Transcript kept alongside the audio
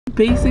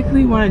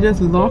Basically want to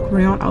just lock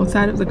Rayon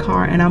outside of the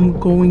car and I'm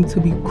going to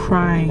be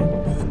crying.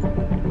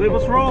 Wait,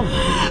 what's wrong?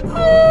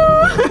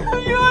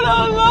 You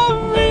don't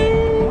love me.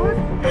 What?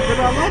 Baby,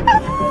 I love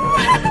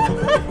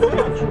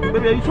you.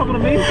 Baby, are you talking to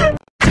me?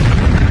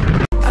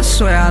 I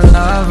swear I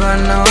love her,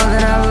 know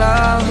that I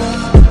love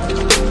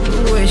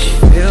her. The way she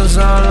feels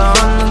all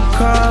on the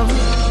cover.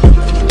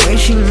 The way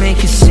she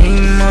make it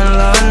seem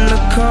all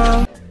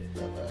undercover.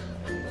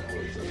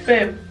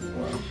 Babe,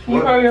 can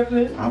you hurry up,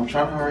 please? I'm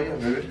trying to hurry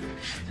up, baby.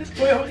 This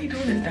boy, all he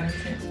doing is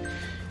dancing.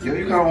 Yo,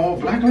 you got all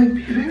black like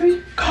me,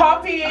 baby?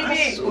 Copying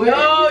me.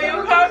 No,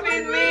 you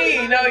copied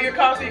me. No, you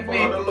copied me.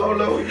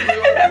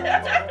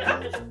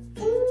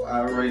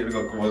 I'm ready to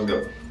go. Come on, let's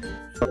go.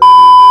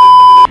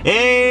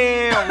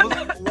 Hey, hold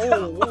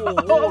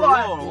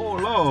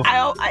on.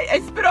 I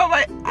spit on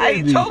my,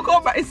 I choke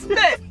on my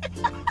spit.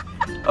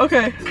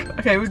 Okay,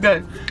 we're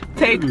good.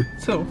 Take 2.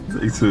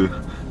 Take 2.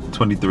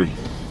 23.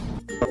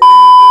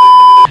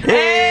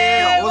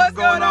 Hey, what's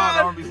going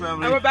on? R&B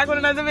family? And we're back with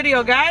another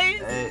video, guys.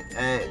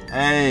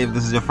 Hey, if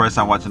this is your first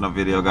time watching a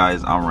video,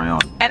 guys, I'm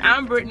Rayon. And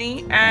I'm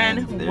Britney,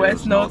 and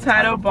there's no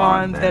tighter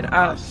bond than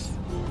us.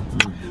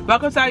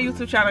 Welcome to our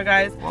YouTube channel,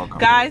 guys. Welcome.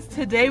 Guys,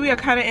 today we are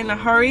kind of in a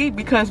hurry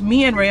because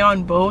me and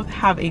Rayon both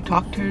have a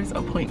doctor's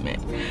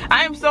appointment.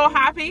 I am so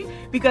happy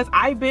because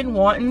I've been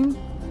wanting to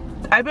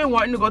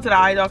go to the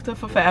eye doctor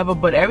for forever,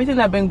 but everything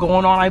that's been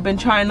going on, I've been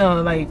trying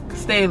to like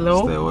stay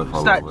low,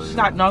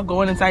 start not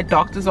going inside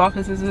doctor's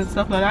offices and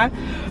stuff like that.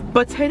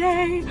 But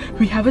today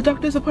we have a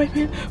doctor's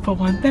appointment for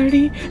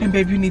 1:30, and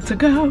babe, you need to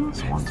go.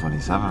 It's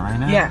 1:27 right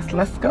now. Yes,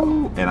 let's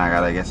go. And I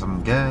gotta get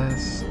some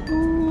gas.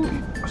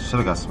 I should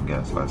have got some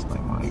gas last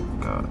night. My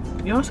God.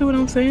 Y'all see what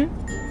I'm saying?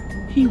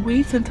 He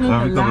waits until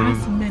the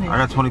last minute. I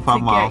got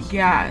 25 miles. Get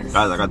gas.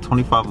 Guys, I got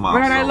 25 miles.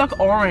 Right, so I look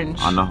orange.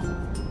 I know.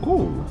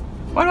 Ooh.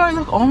 Why do I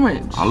look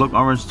orange? I look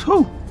orange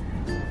too.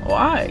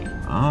 Why?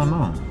 I don't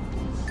know.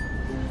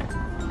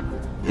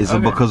 Is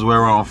it because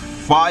we're on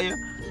fire?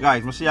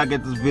 Guys, make sure y'all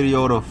get this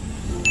video to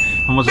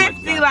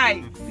 50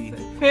 likes.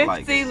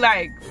 50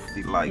 likes.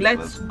 50 likes.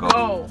 Let's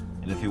go.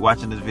 And if you're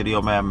watching this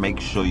video, man, make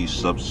sure you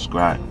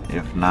subscribe.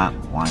 If not,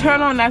 why not?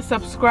 Turn on that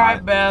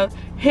subscribe bell.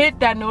 Hit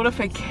that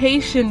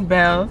notification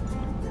bell.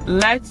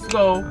 Let's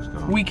go.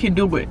 We can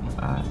do it.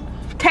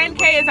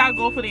 10K is our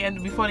goal for the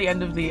end, before the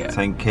end of the year.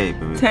 10K,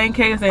 baby.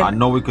 10K is it. I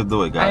know we could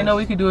do it, guys. I know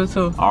we could do it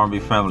too. R&B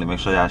family, make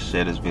sure y'all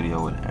share this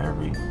video with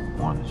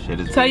everyone. Share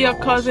this tell video your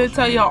cousin,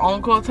 tell your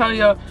uncle, tell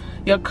your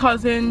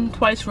cousin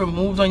twice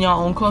removed on your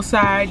uncle's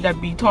side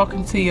that be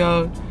talking to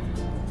your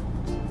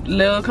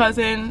little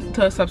cousin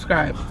to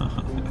subscribe.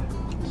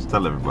 Just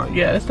tell everybody.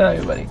 Yeah, let's tell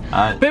everybody.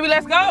 Alright. Baby,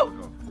 let's go.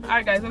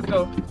 Alright guys, let's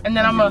go. And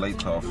then I'm late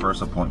to our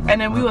first appointment.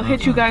 And then we will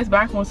hit you guys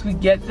back once we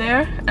get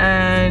there.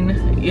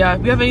 And yeah,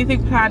 if you have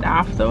anything planned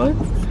afterwards,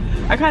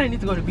 I kind of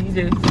need to go to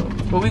BJ's, so,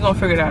 but we're gonna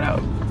figure that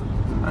out.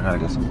 I gotta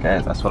get some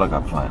gas. That's what I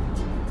got planned.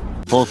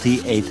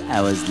 48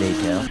 hours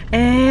later.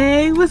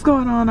 Hey, what's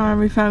going on,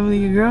 R&B family?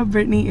 Your girl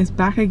Britney is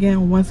back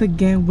again, once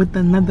again, with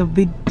another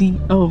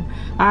video.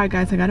 Alright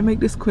guys, I gotta make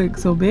this quick.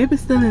 So babe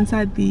is still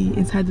inside the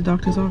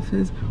doctor's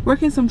office,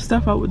 working some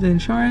stuff out with the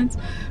insurance.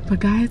 But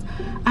guys,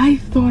 I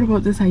thought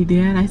about this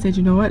idea and I said,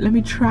 you know what, let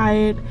me try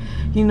it.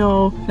 You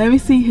know, let me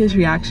see his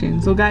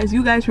reaction. So guys,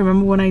 you guys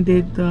remember when I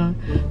did the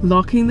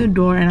locking the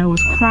door and I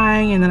was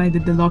crying, and then I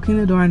did the locking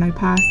the door and I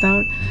passed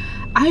out?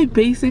 I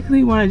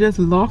basically want to just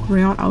lock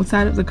Rayon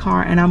outside of the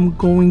car and I'm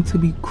going to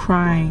be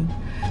crying.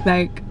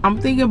 Like,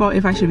 I'm thinking about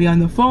if I should be on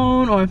the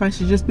phone or if I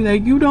should just be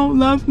like, you don't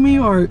love me,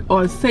 or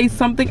say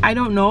something. I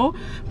don't know,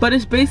 but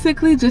it's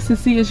basically just to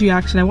see his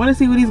reaction. I want to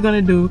see what he's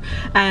gonna do.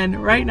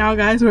 And right now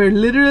guys, we're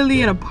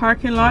literally in a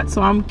parking lot,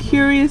 so I'm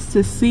curious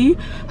to see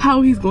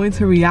how he's going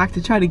to react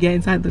to try to get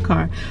inside the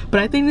car. But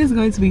I think this is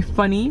going to be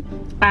funny,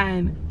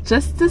 and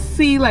just to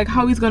see like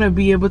how he's gonna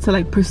be able to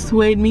like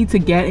persuade me to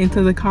get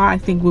into the car, I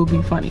think will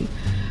be funny.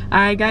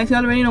 Alright guys,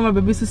 y'all already know my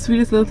baby's the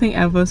sweetest little thing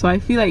ever, so I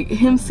feel like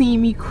him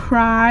seeing me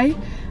cry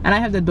and I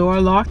have the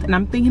door locked and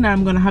I'm thinking that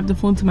I'm gonna have the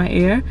phone to my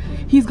ear,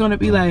 he's gonna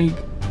be like,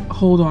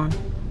 hold on,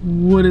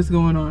 what is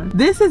going on?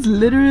 This is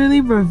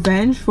literally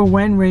revenge for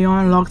when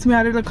Rayon locked me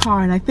out of the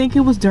car, and I think it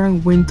was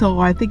during winter,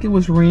 or I think it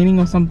was raining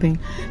or something.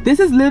 This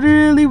is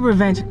literally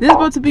revenge. This is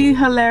about to be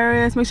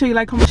hilarious. Make sure you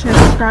like, comment, share,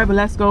 subscribe, but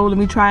let's go. Let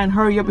me try and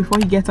hurry up before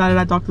he gets out of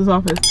that doctor's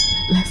office.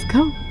 Let's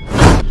go.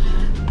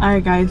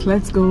 Alright guys,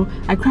 let's go.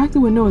 I cracked the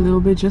window a little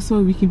bit just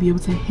so we can be able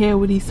to hear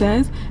what he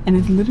says, and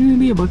it's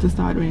literally about to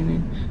start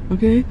raining.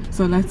 Okay,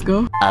 so let's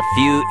go. A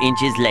few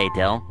inches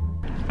later.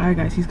 Alright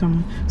guys, he's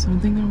coming. So I'm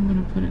thinking I'm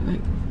gonna put it like,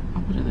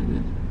 I'll put it like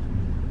this.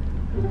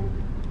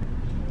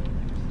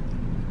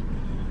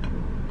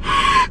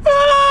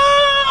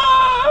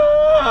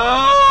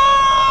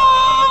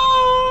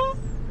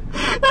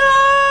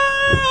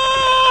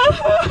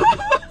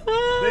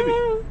 Baby.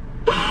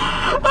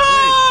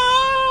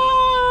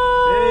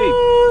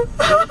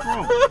 What's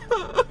wrong?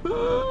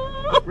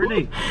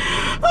 Britney.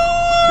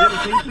 Baby,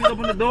 can you please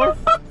open the door?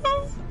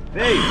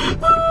 Hey.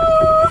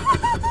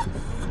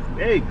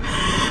 Hey.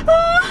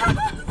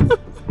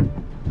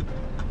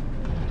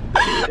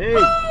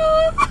 Hey.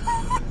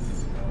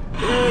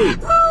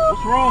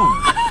 what's wrong?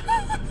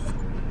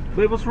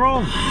 Babe, what's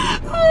wrong? You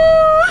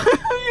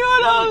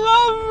don't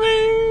love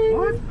me.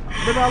 What?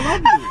 Baby, I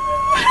love you.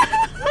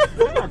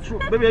 That's not true.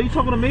 Baby, are you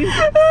talking to me?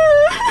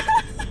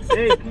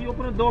 Hey, can you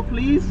open the door,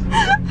 please? It's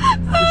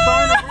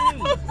starting to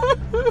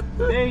rain.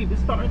 Babe,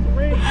 it's starting to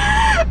rain. Can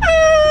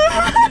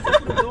you please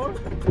open the door?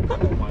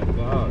 Oh my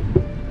God.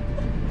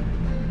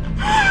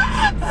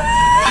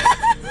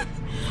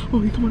 Oh,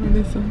 he coming on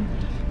this side.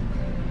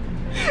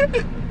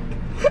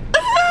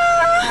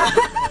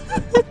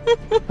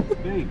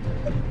 Babe.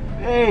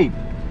 Babe.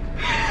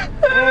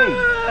 Hey.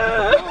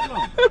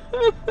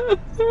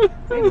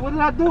 Baby, what did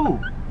I do?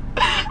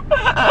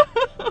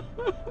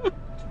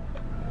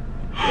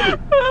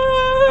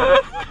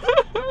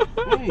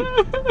 Babe.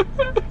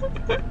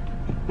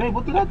 Babe,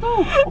 what did I do?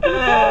 Open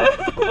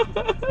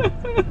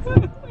the door.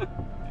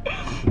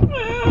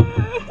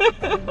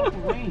 It's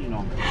rain, you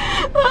know.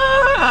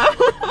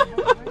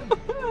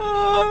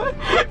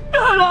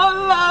 You don't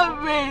love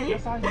me.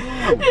 Yes, I do.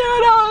 You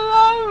don't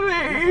love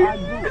me. Yes, I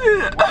do.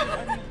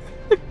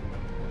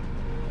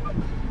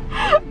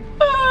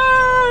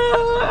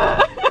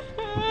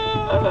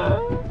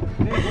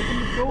 Hey, open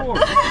the door.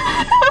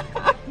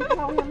 People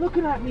out here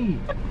looking at me.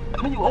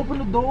 Can you open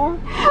the door?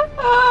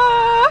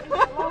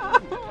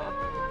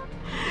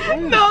 Hey.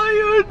 No,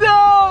 you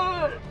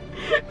don't.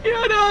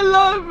 You don't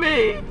love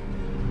me.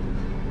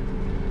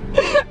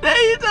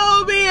 They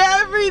told me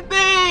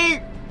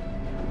everything.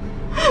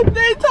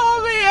 They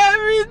told me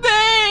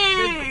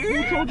everything.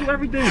 Who told you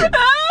everything?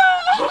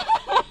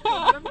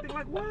 Everything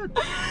like what? What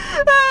are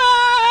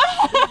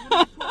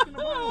you talking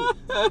about?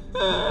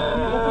 Can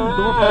you open the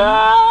door for me?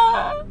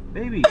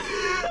 Baby.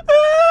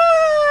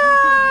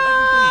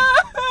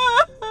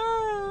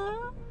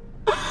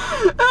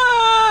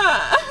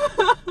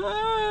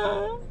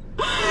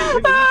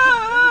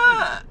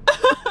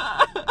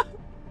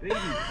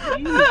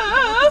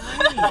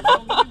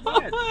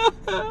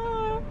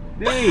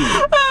 Babe,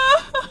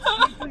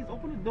 can you please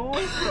open the door?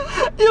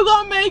 You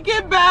gonna make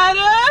it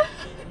better?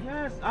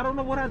 Yes, I don't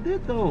know what I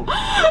did though.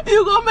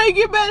 You gonna make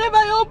it better if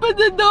I open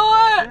the door?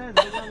 Yes,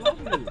 baby, I love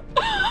you.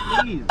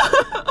 Please.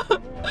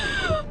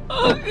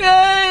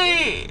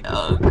 Okay.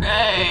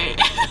 Okay.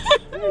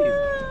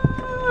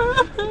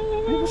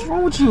 Babe, what's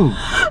wrong with you?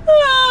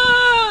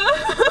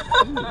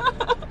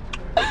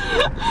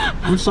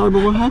 I'm sorry,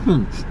 but what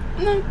happened?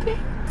 Nothing.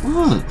 What?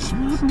 What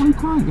happened? Why are you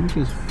crying? Give me a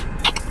kiss.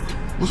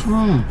 What's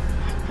wrong?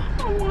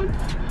 I want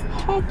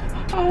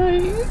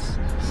Popeyes.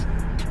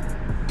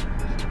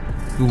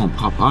 You want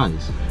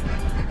Popeyes?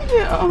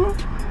 Yeah.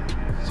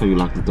 So you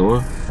locked the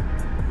door?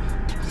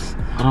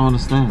 I don't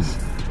understand.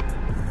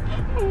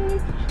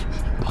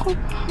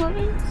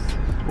 Popeyes.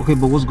 Okay,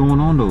 but what's going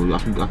on though? I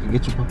can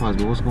get you Popeyes,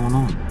 but what's going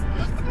on?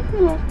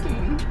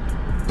 Nothing.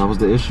 That was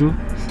the issue?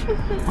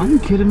 Are you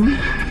kidding me?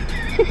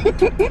 Are you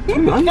kidding me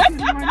right now?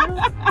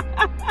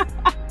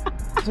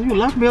 So you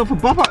locked me up for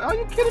Popeyes? Are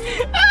you kidding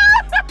me?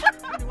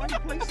 Why you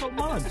play so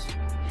much?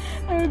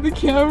 I had the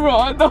camera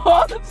on the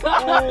whole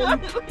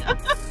time.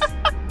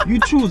 You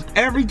choose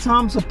every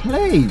time to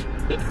play.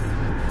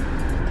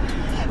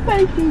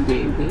 Thank you,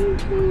 baby.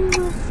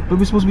 But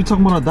we're supposed to be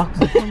talking about our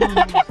doctor's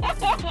appointment.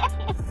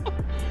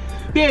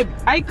 Babe,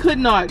 I could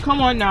not.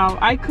 Come on now.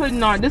 I could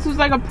not. This was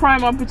like a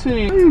prime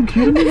opportunity. Are you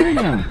kidding me right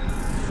now?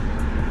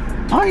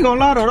 I ain't gonna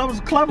lie though, that was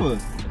clever.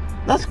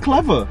 That's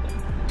clever.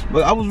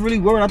 But I was really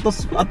worried. I thought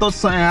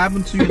something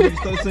happened to you and you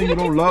started saying you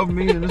don't love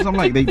me and I'm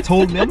like, they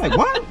told me. I'm like,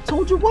 what?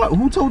 Told you what?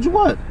 Who told you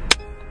what?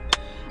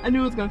 I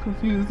knew it was gonna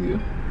confuse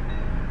you.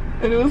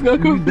 I knew it was gonna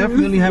confuse you. You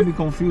definitely have me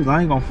confused. I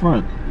ain't gonna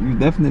front. You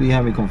definitely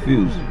have me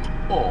confused.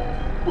 Oh.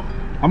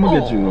 I'm gonna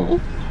get you though.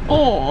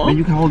 Oh. Man,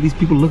 you got all these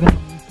people looking at me.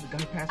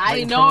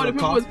 I know the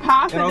people was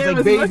passing. And I was they like,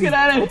 was baby, looking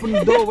at it. open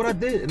the door. What I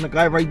did, and the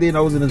guy right there, and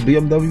I was in his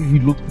BMW.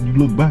 You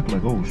look back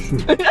like, oh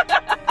shit.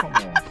 Come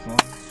on, son.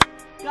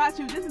 Got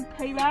you. This is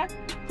payback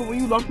for when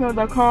you locked me out of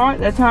that car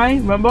that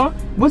time. Remember?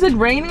 Was it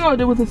raining or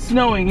was it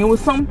snowing? It was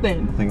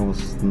something. I think it was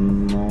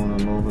snowing a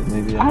little bit,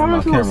 maybe. I don't know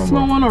if it was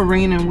snowing or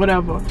raining,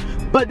 whatever.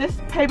 But this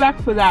is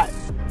payback for that.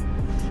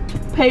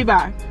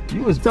 Payback.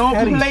 You was Don't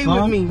petty, play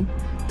son. with me.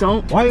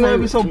 Don't. Why you play gotta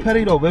be with so me.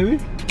 petty though, baby?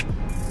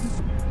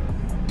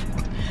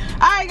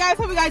 Alright guys,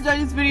 hope you guys enjoyed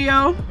this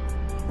video.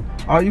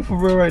 Are you for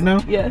real right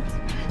now? Yes.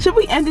 Should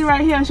we end it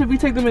right here or should we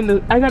take them in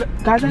the I gotta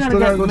get go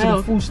milk. to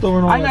the food store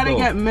and all I that, gotta though.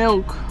 get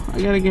milk.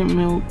 I gotta get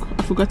milk.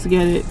 I forgot to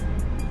get it.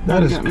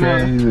 That is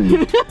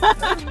crazy.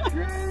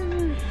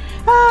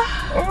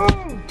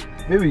 Oh,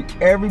 baby,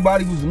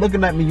 everybody was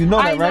looking at me. You know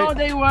that, right? I know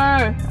they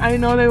were. I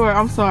know they were.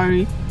 I'm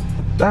sorry.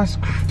 That's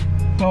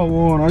come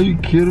on. Are you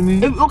kidding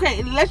me?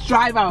 Okay, let's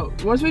drive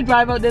out. Once we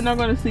drive out, they're not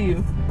gonna see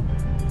you.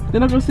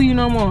 They're not gonna see you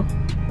no more.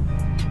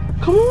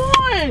 Come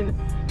on.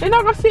 They're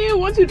not gonna see you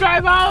once you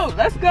drive out.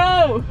 Let's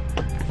go.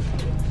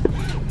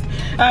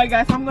 Alright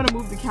guys, I'm gonna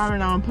move the camera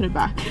now and put it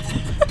back.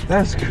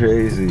 That's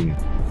crazy.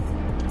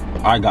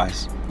 Alright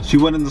guys, she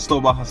went in the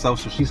store by herself,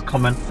 so she's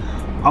coming.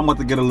 I'm about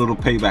to get a little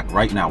payback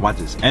right now. Watch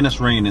this. And it's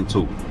raining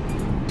too.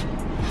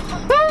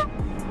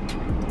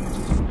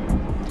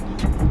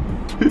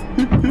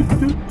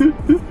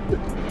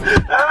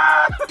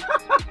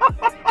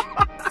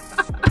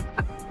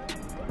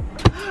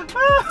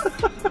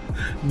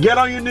 Get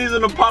on your knees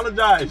and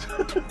apologize.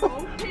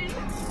 Open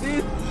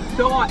this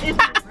door. It's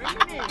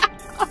raining.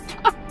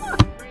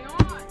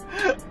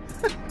 Rayon.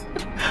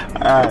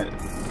 Alright.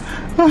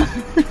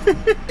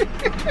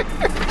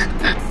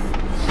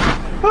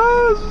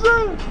 Oh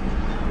shit.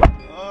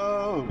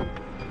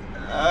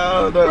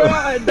 Oh no.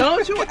 Bro,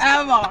 don't you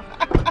ever.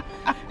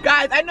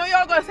 Guys, I know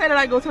y'all gonna say that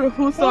I go to the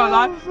food store a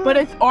lot, but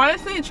it's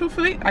honestly and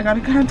truthfully, I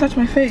gotta kind of touch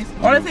my face.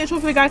 Honestly and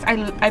truthfully, guys,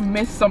 I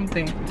missed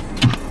something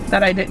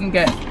that I didn't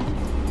get.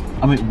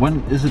 I mean,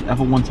 when is it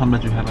ever one time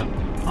that you haven't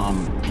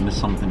missed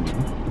something?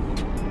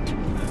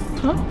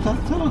 Huh?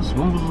 Tell us.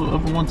 When was it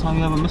ever one time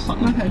you ever missed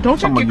something? Okay, don't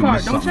check your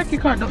card. Don't check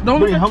your card. Don't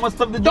look Wait, at, how much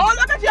stuff did you? don't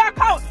look at your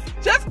account.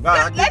 Just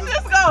let's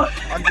just go.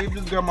 I gave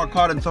this girl my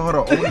card and told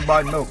her to only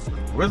buy milk.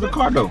 Where's the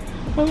card though?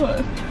 Hold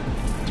on.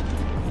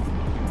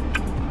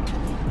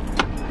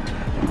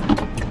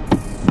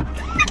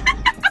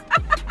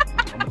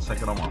 I'm gonna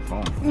check it on my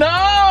phone. No!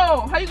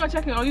 How you gonna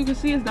check it? All you can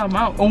see is the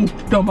amount. Oh,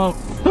 the amount.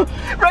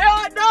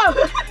 Rayon,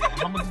 no!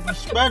 How much did you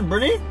spend,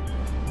 Brittany?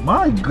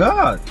 My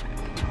God.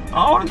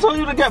 I want to tell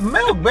you to get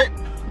milk, bitch.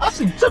 I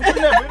see chips in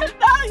there, Brittany.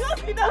 No, you don't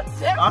see no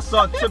chips. I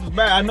saw chips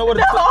back. I know what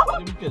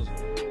it's chips.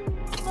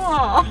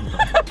 Oh.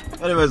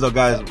 Anyways, though,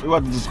 guys, we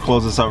want to just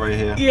close this out right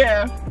here.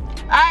 Yeah.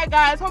 Alright,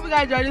 guys. Hope you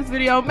guys enjoyed this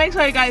video. Make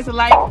sure you guys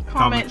like,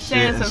 comment,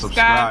 share, and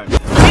subscribe.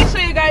 Make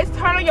sure you guys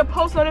turn on your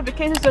post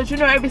notifications so that you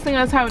know every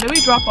single time that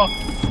we drop a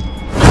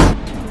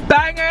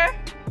banger.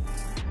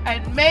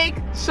 And make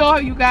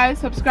sure you guys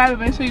subscribe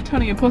and make sure you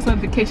turn on your post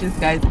notifications,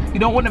 guys. You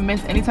don't want to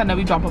miss any time that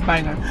we drop a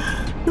banger.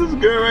 This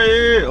girl right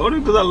here. Only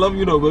because I love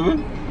you, though,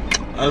 baby.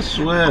 I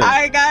swear.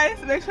 Alright,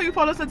 guys. Make sure you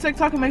follow us on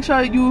TikTok and make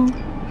sure you...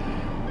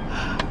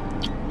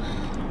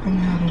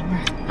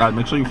 Guys,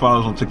 make sure you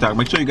follow us on TikTok.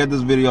 Make sure you get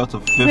this video to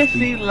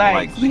 50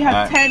 likes. We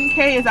have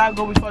 10K is our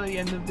goal before the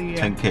end of the year.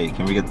 10K.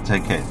 Can we get to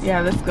 10K?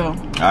 Yeah, let's go.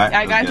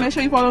 Alright, guys, make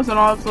sure you follow us on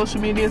all social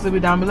medias. It'll be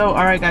down below.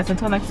 Alright, guys.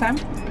 Until next time.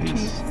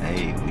 Peace.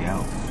 Hey, we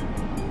out.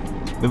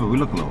 Baby, we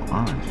look a little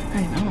orange.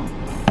 I know.